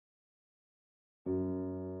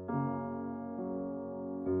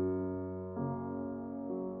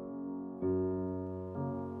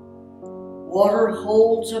Water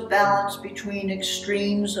holds a balance between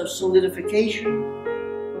extremes of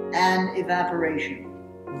solidification and evaporation,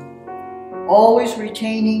 always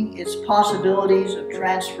retaining its possibilities of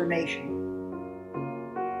transformation.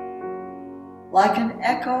 Like an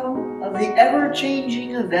echo of the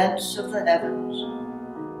ever-changing events of the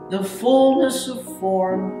heavens, the fullness of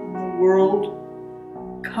form in the world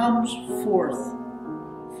comes forth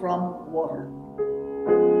from water.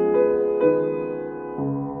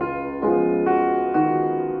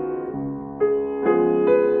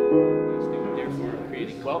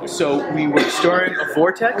 So we were storing a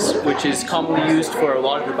vortex, which is commonly used for a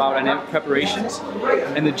lot of the biodynamic preparations.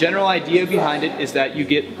 And the general idea behind it is that you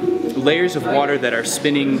get layers of water that are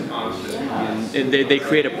spinning. They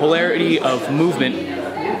create a polarity of movement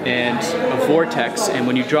and a vortex. And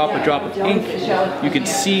when you drop a drop of ink, you can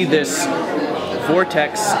see this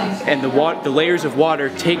vortex and the layers of water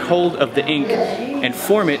take hold of the ink and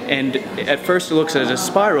form it, and at first it looks as a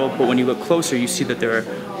spiral, but when you look closer you see that there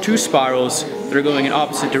are two spirals that are going in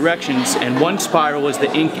opposite directions, and one spiral is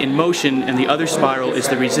the ink in motion and the other spiral is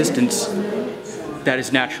the resistance that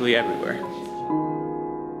is naturally everywhere.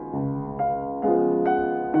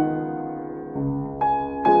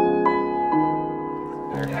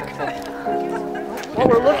 What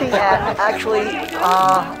we're looking at actually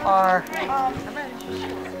are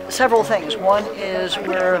several things. One is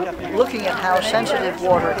we're looking at how sensitive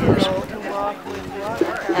water is.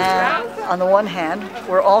 And on the one hand,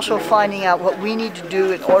 we're also finding out what we need to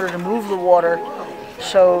do in order to move the water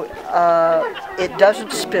so it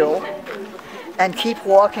doesn't spill and keep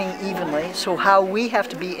walking evenly. So how we have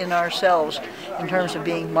to be in ourselves in terms of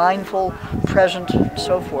being mindful, present, and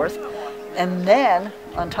so forth. And then,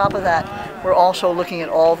 on top of that, we're also looking at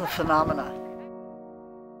all the phenomena.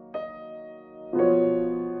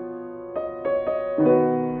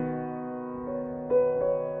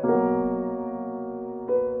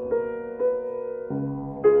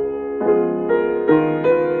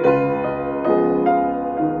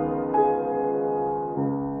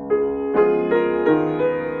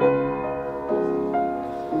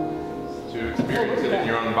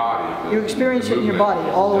 You experience it in your body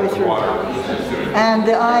all the way through. And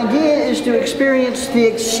the idea is to experience the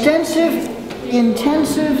extensive,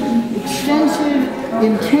 intensive, extensive,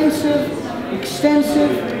 intensive,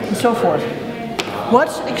 extensive, and so forth.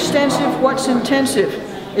 What's extensive, what's intensive?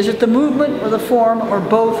 Is it the movement or the form or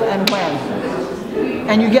both, and when?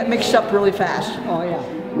 And you get mixed up really fast. Oh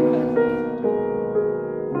yeah.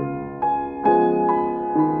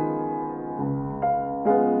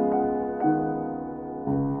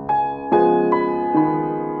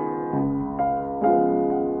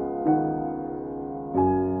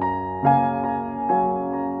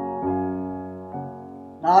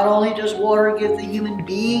 Not only does water give the human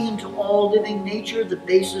being and to all living nature the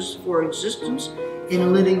basis for existence in a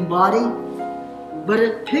living body, but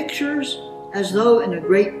it pictures, as though in a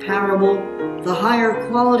great parable, the higher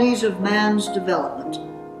qualities of man's development.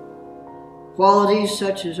 Qualities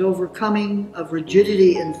such as overcoming of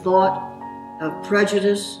rigidity in thought, of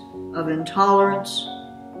prejudice, of intolerance,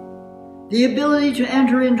 the ability to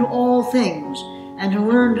enter into all things and to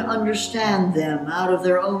learn to understand them out of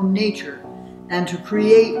their own nature, and to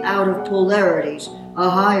create out of polarities a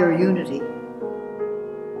higher unity.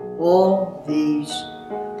 All these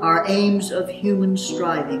are aims of human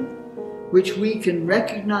striving, which we can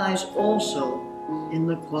recognize also in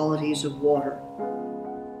the qualities of water.